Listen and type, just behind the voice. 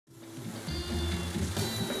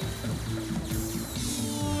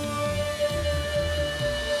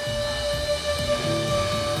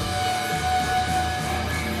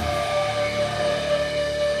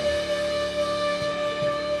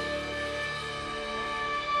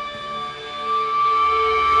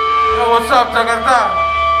Shop Jakarta.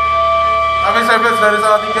 Kami Setlist dari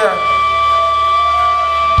Salatiga.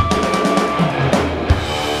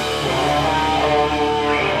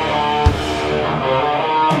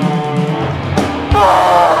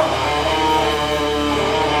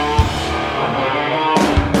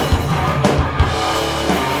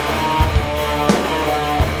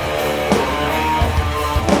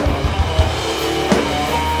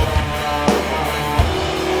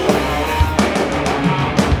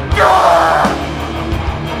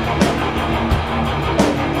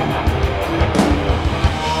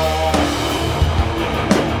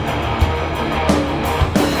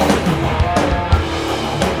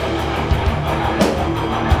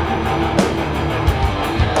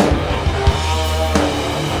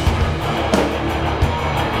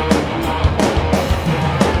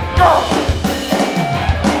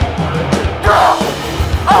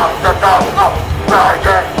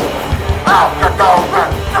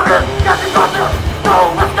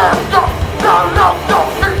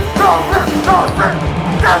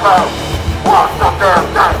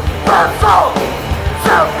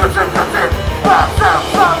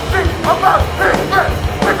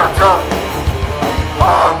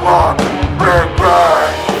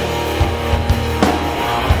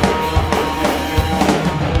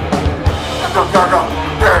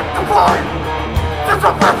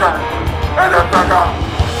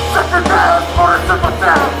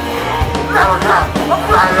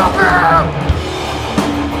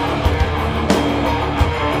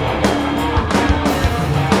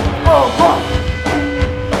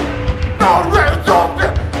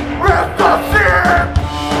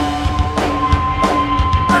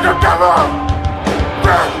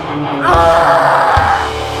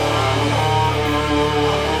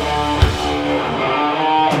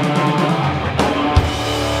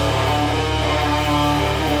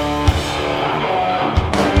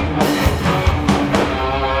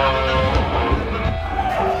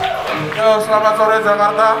 Selamat sore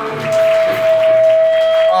Jakarta.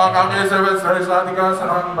 Kami Setlist dari Salatiga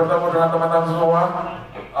senang bertemu dengan teman-teman semua.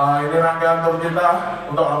 Ini rangkaian tour kita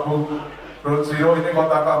untuk album Ground Zero, ini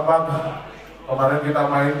kota keempat. Kemarin kita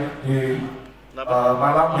main di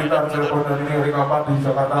Malang, Blitar, Cirebon, dan ini hari keempat di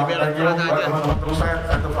Jakarta. Thank you buat teman-teman, terus saya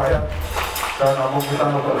Fire dan album kita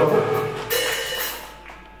untuk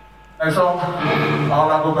next song,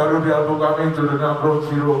 lagu baru di album kami judulnya Ground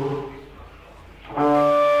Zero.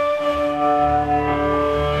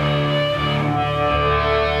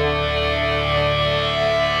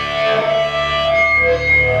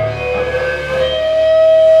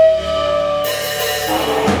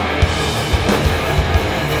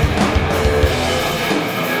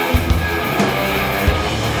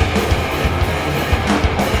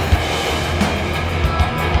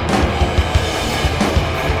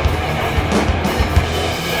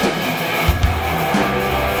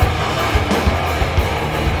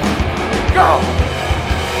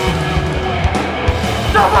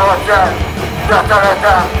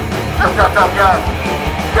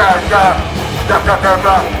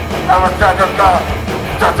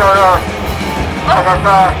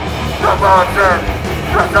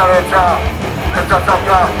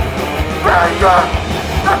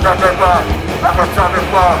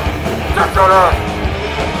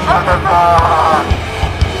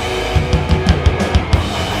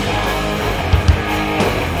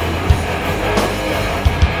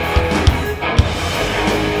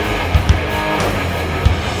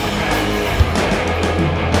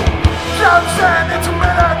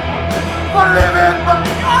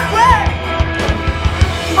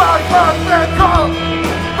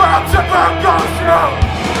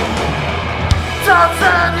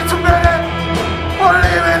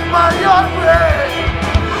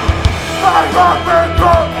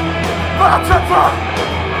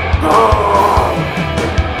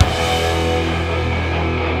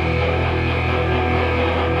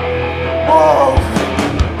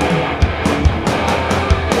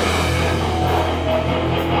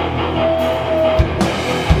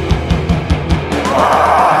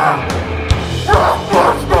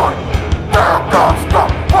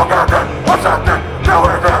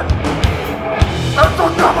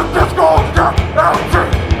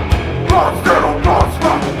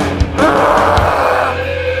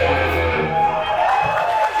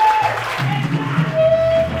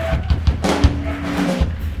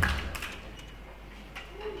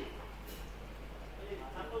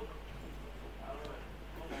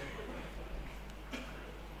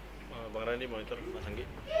 Di monitor Mas Anggi.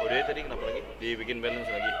 Audio tadi kenapa lagi? Dibikin balance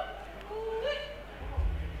lagi.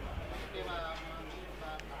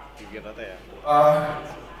 Dibikin rata ya.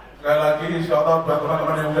 Sekali lagi shout out buat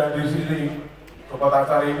teman-teman yang udah di sini. support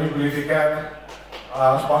acara ini, beli tiket,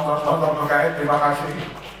 sponsor-sponsor terkait, terima kasih.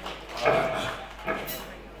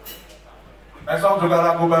 Besok juga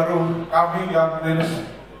lagu baru kami yang rilis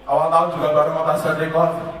awal tahun juga baru FULLSET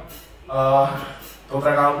record, untuk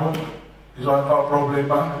track album disuarakan called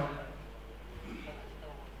Problema.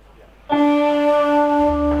 Thank you.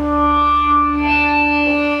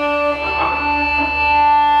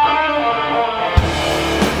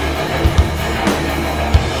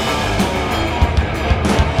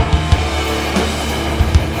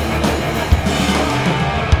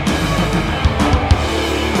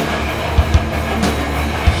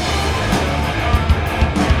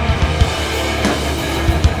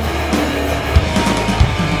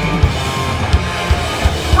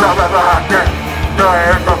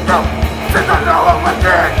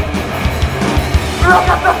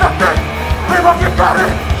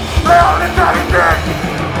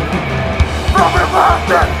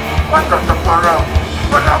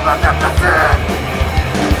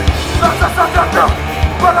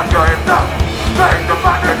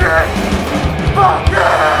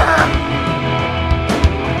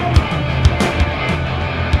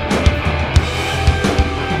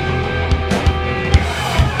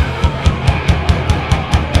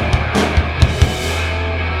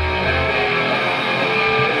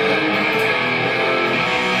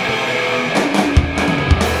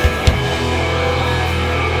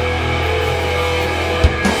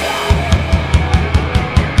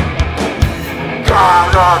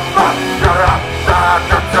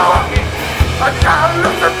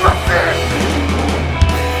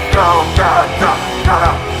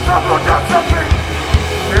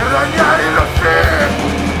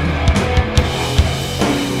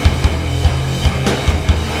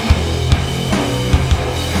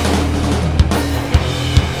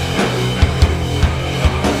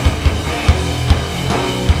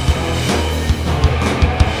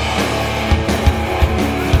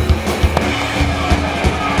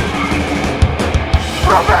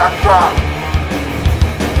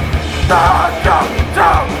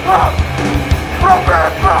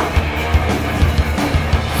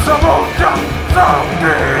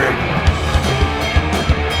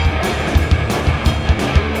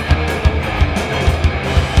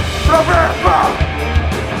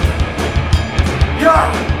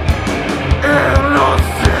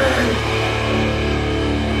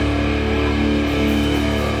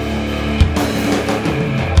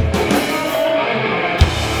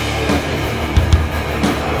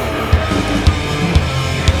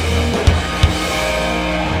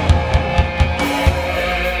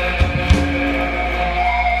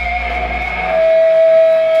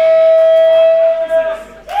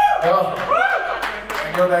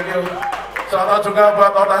 Selamat juga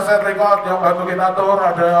buat FULLSET Record yang bantu kita tour,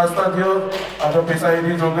 ada studio, ada bisa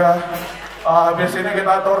ini juga. Habis ini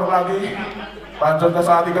kita tour lagi, lanjut ke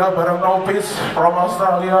Salatiga bareng No Peace from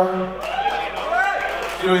Australia.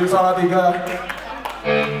 See you in Salatiga.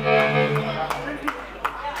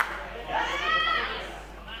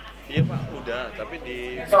 Iya Pak, udah, tapi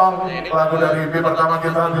di Song lagu dari EP pertama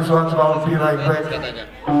kita disuarakan called Be Right Back. katanya.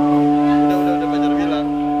 Udah Pacar bilang.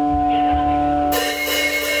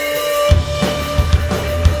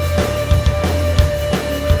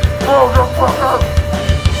 Oh, the fuck up!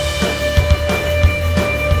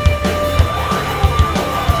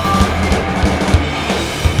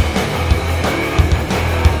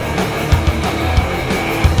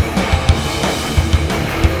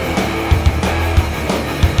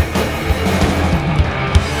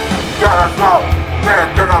 Gotta go, man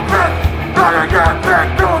to the pit. Gotta get back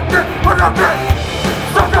to it with a bit.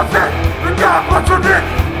 So that's it, you got what you need.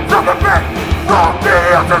 So the bit, don't be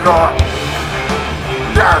at the door.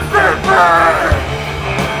 That's it, man.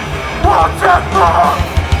 What's that for?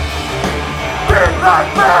 Be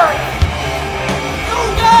like me. You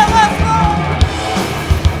got us go.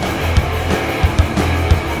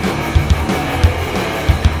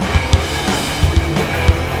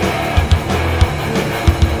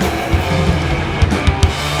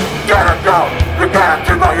 Gotta go, you gotta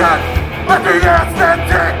to my end. Let the ass and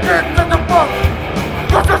take it to the book.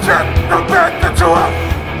 What's the shit, the bed that you up.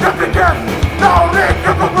 Just again, no need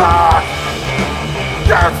to go on.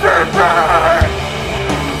 That's it, man.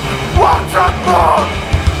 What's that for?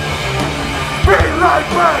 Be like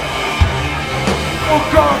me. Oh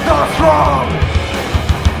God, that's wrong.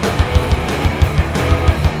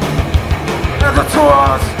 And the two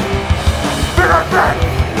of us. Be like me.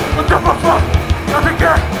 What the fuck? Nothing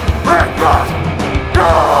again. Let us go.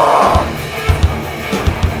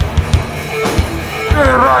 Be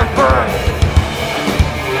right back.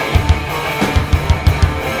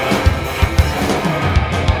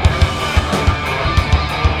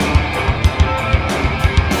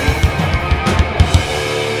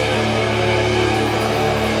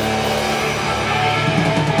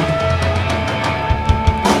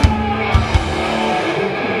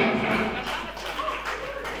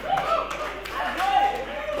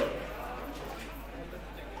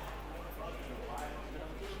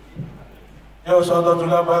 Soto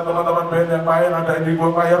juga buat teman-teman band yang main. Ada Indigo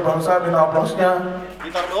Fire bangsa, minta aplausnya.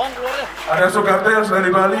 Gitar doang keluar ya. Ada Sugar Tales dari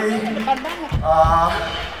Bali.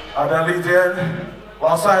 Ada Legend,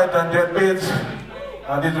 FULLSET dan Dead Pitch.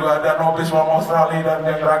 Nanti juga ada Nobis from Australia dan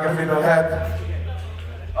yang terakhir Fiddlehead.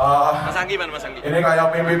 Mas Anggi mana Mas Anggi? Ini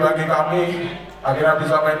kayak mimpi bagi kami akhirnya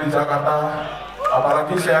bisa main di Jakarta.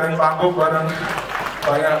 Apalagi sharing panggung bareng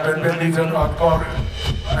banyak band-band legend hardcore.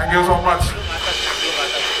 Thank you so much.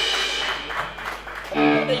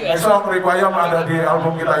 Next song Requiem ada di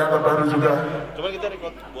album kita yang terbaru juga. Coba kita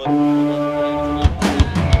record buat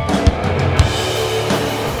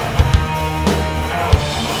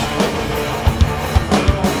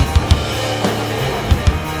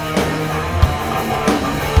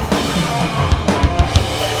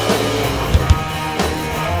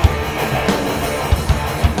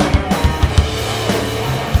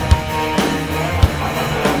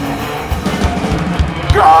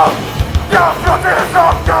Your blood is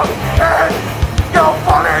on your head. You're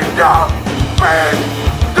falling down. Pain.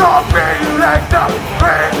 Don't be like the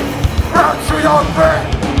pain. Run to your brain.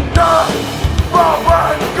 The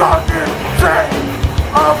moment God is saying.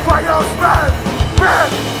 A fire spread. Man.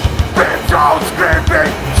 Bitch out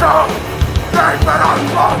screaming. So. Like when I'm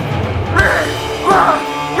wrong. Me. Run.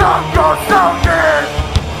 You're sounding.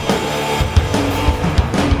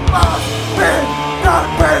 Must be done.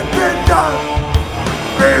 Been done.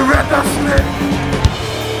 Be with the slip.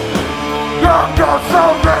 You're so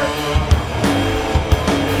rich.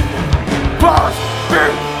 Must be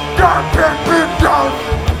done, can be done.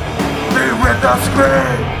 Be with the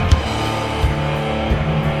screen.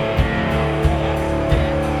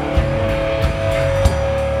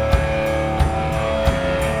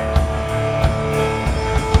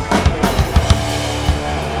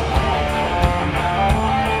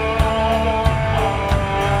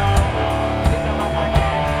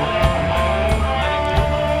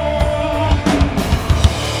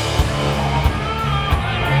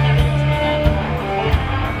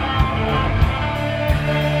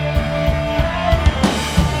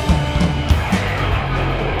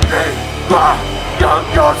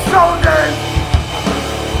 You're so dead.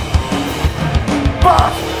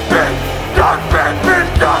 Must be done, been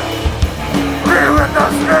done. Be with the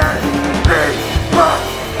screen. Be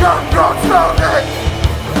you're so dead.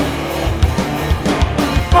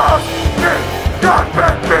 Must be done,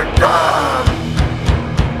 been done.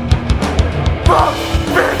 Must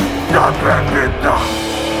be done, been done.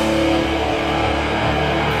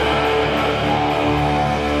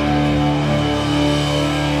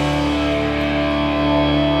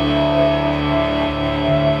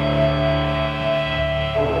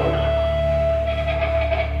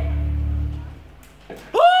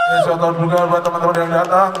 Shout juga buat teman-teman yang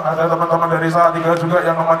datang. Ada teman-teman dari Salatiga juga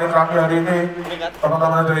yang nemenin kami hari ini.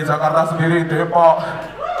 Teman-teman dari Jakarta sendiri, Depok.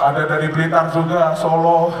 Ada dari Blitar juga,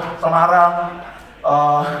 Solo, Semarang.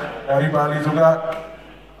 Dari Bali juga.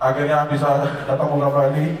 Akhirnya bisa ketemu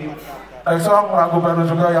kembali. Next song, lagu baru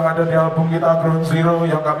juga yang ada di album kita, Ground Zero,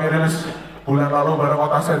 yang kami rilis bulan lalu bareng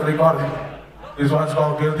Kota Set Record. This one's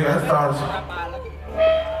called Guilty as Stars.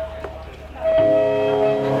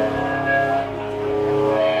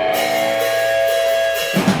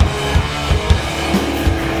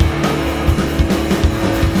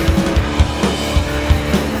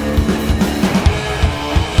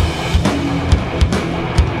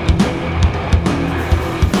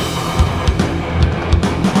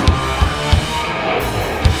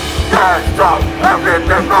 Stop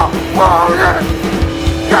everything wrong, warning.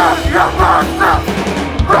 Get your myself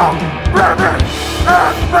wrong, baby.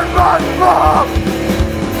 Everyone wrong.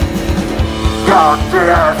 Guilty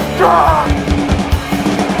as strong.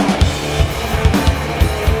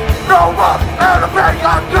 No one anything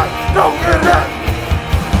I just don't get it.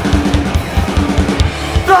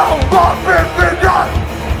 No one been done.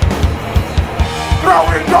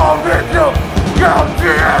 Throwing all with you.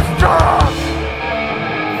 Guilty as strong.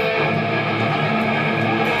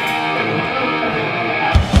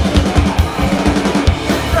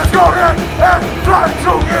 Go in and try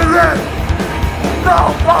to get in.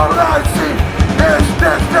 Now all I see is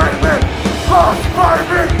this statement. Caused by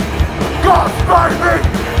me, caused by me,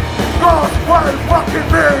 caused by fucking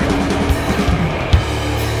me.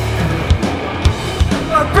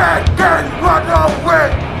 I can't run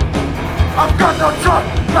away. I've got no choice,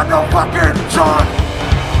 got no fucking choice.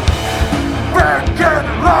 Can't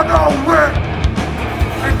run away.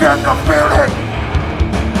 I get the feeling.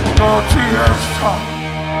 No tears talk.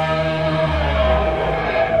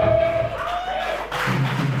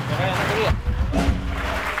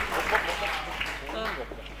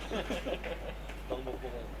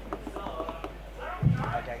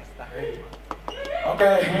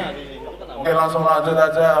 langsung lanjut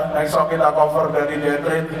aja. Next song kita cover dari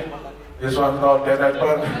Detrit. This one called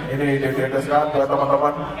Nailbiter. Ini dedikasikan buat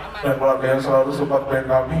teman-teman dan keluarga yang selalu support band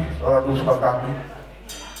kami, selalu support kami.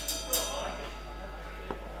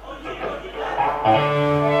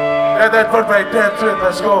 Nailbiter by Detrit,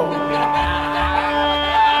 let's go.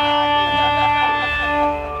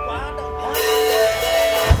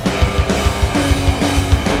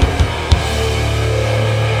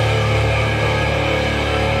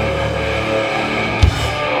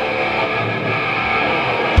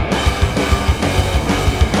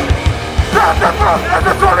 As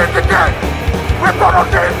a solid today, we're gonna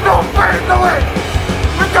need no fade away.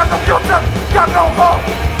 We got no future, got no hope.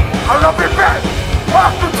 I love it bad,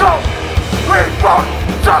 off the top. We born,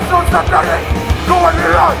 just on Saturday. Going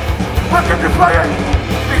in life, we're getting playing.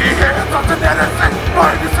 The hands of the dead and sick,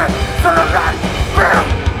 going to say, still alive, feel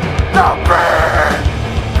the pain.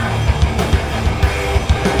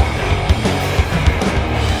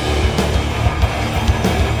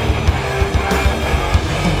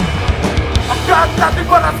 Got nothing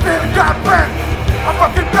but I still got pain. I'm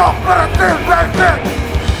fucking broke but I still back then.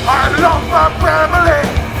 I love my family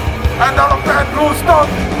and all of that who stood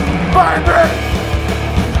by me.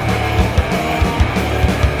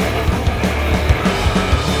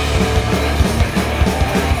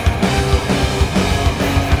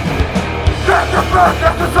 That's the blood,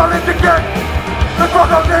 that's the solid again. The God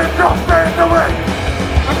of need to fade away.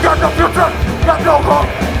 We got no future, got no hope.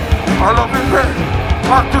 I love it, man,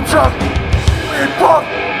 back to church. Import,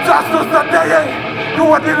 justice that day, you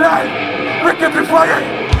are the light, we can be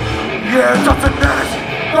flying. Yeah, just a menace,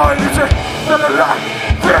 going to say, still alive,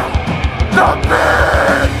 feel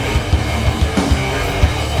nothing.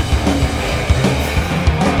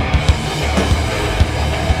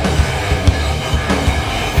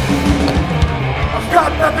 I've got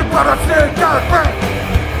nothing but I still got pain.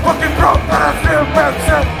 Fucking broke but I still make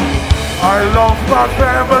sense. I love my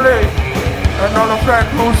family and all of that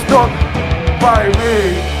who stood by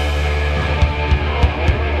me.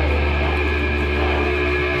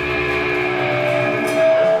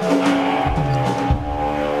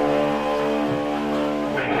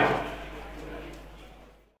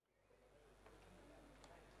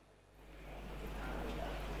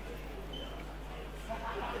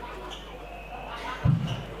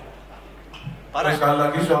 Parah. Sekali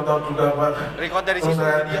lagi shout out juga buat Record dari situ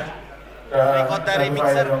dia. dan Record dari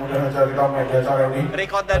mixer. yang udah cari kami di acara ini.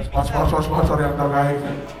 Record dari Sponsor yang terkait.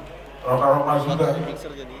 Roma juga.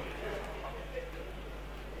 mixer jadi.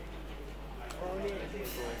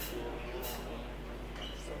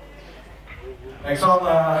 Next song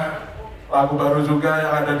lagu baru juga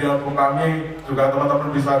yang ada di album kami. Juga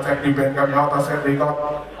teman-teman bisa cek di Bandcamp FULLSET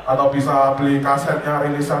Record atau bisa beli kasetnya,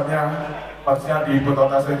 rilisannya, pastinya di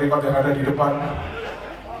FULLSET Record yang ada di depan.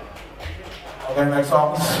 Oke, next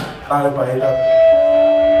song nailbiter.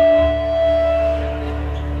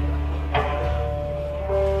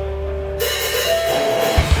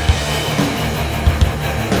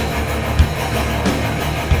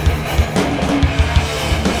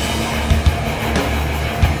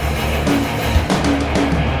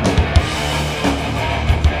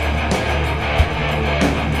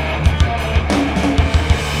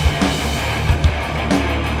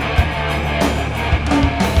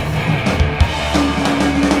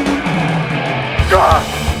 God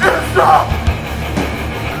is up.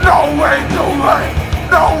 No way, no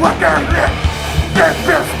one can live. This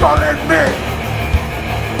is calling me.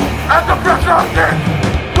 And the pressure is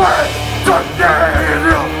when today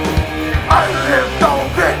I live no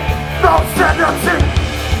bit, no sanity.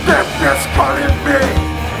 This is calling me.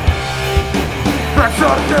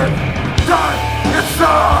 Pressure is done, it's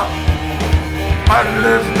up. I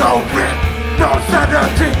live no bit, no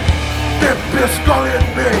sanity. This is calling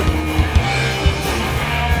me.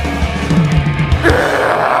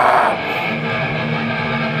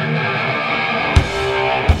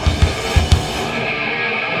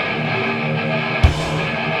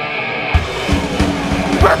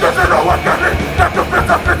 There's no one getting that the best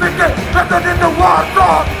of physics better than the war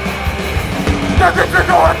song. There's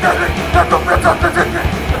no one getting that the best of physics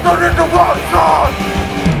better than the war song.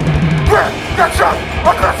 That's up,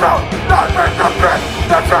 that's up, not make the best.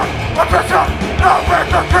 That's up, not make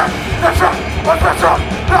the best. That's up,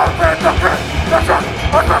 not make the best. That's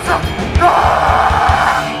up, no.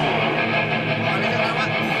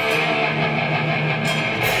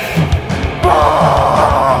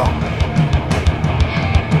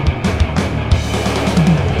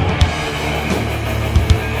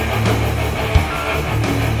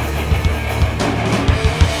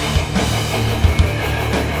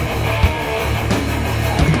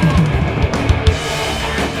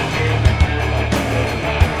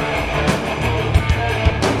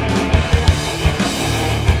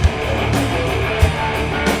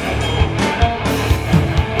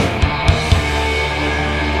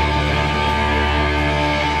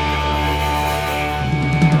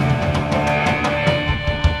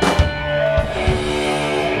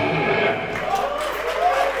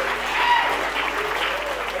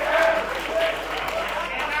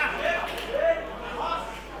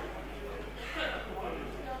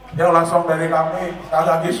 adalah song dari kami. Sekali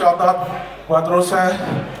lagi shout out buat Rose,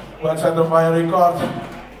 buat Center Fire Record.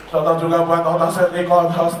 Shout out juga buat FULLSET Record,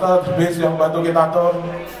 Hosted, Bass yang bantu kita tur.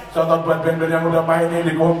 Shout out buat band-band yang udah mainin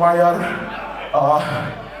di Goldfire,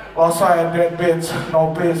 FULLSET, Dead Beats,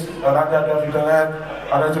 No Peace, Raja David Delet,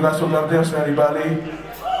 ada juga Sugar Deals dari Bali.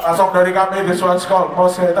 Langsung dari kami, this one's called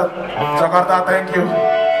FULLSET. Jakarta, thank you.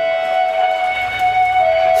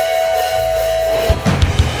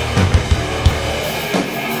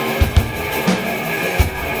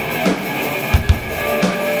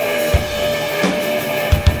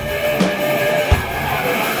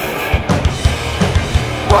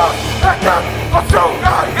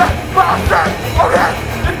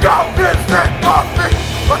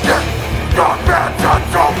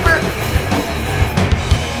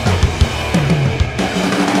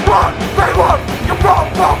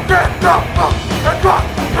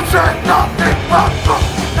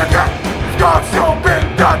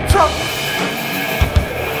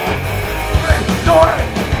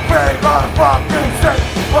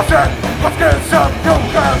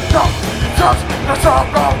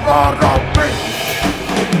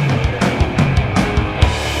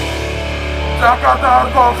 Jakarta,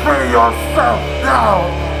 go free yourself now.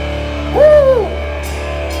 Woo!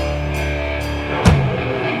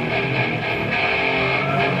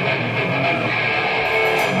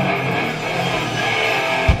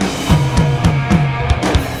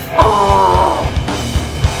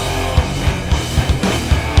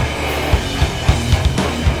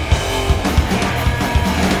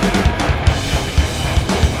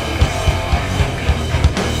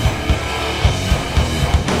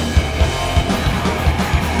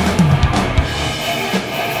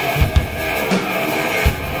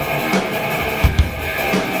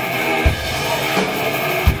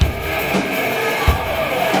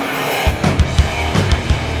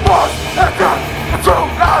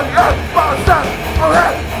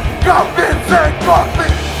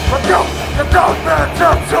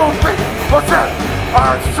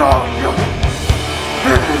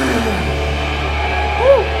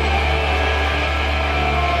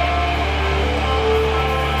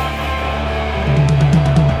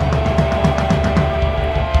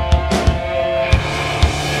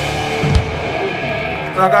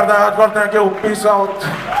 Jakarta, hardcore, thank you, peace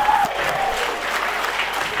out.